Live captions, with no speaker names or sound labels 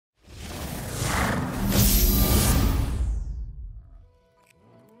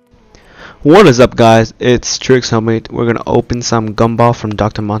What is up, guys? It's Tricks Homemade. We're gonna open some Gumball from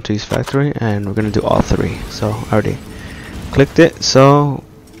Dr. Monty's factory, and we're gonna do all three. So I already clicked it. So,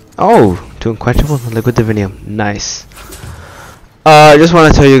 two unquenchable liquid divinium. Nice. I just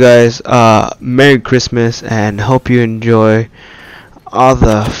want to tell you guys, Merry Christmas, and hope you enjoy all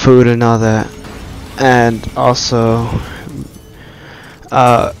the food and all that, and also,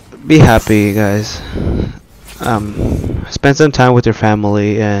 be happy, guys. Spend some time with your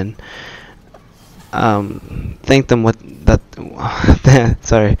family and thank them what that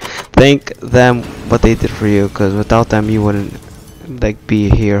sorry, thank them what they did for you, because without them you wouldn't like be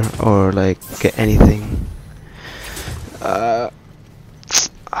here or like get anything.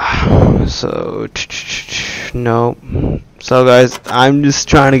 So no. So guys, I'm just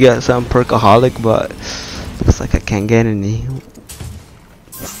trying to get some perkaholic, but looks like I can't get any.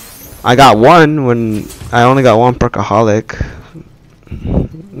 I got one when I only got one perkaholic.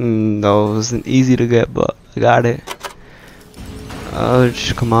 No, it wasn't easy to get, but I got it.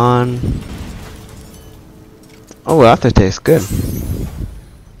 Come on. Oh, aftertaste, good.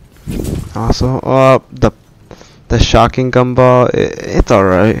 Also, the shocking gumball, it's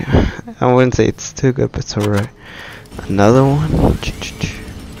alright. I wouldn't say it's too good, but it's alright. Another one.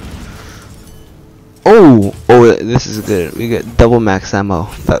 Oh, this is good. We get double max ammo.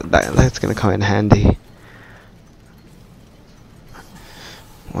 That's gonna come in handy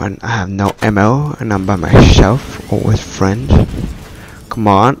when I have no ammo and I'm by myself or with friends. Come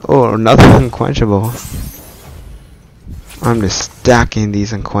on. Oh, another unquenchable. I'm just stacking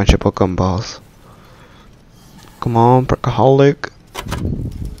these unquenchable gumballs. Come on, perkaholic.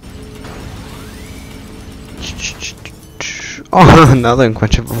 Oh, another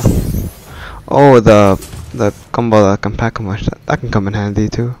unquenchable. Oh, the gumball that can pack a much, that can come in handy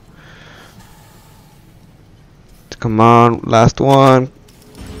too. Come on, last one.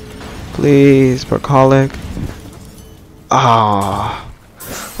 Please, perkaholic.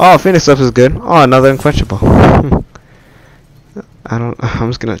 Oh, Phoenix stuff is good. Oh, another unquenchable. I'm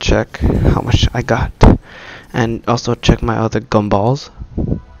just gonna check how much I got, and also check my other gumballs.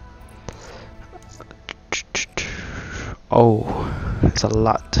 Oh, it's a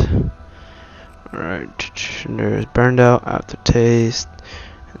lot. Alright, there's burned out, aftertaste.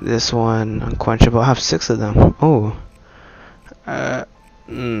 This one, unquenchable. I have 6 of them. Oh,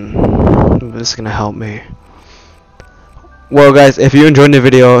 this is gonna help me. Well, guys, if you enjoyed the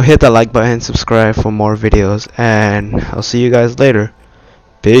video, hit that like button, subscribe for more videos, and I'll see you guys later.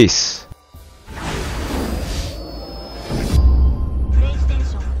 Peace.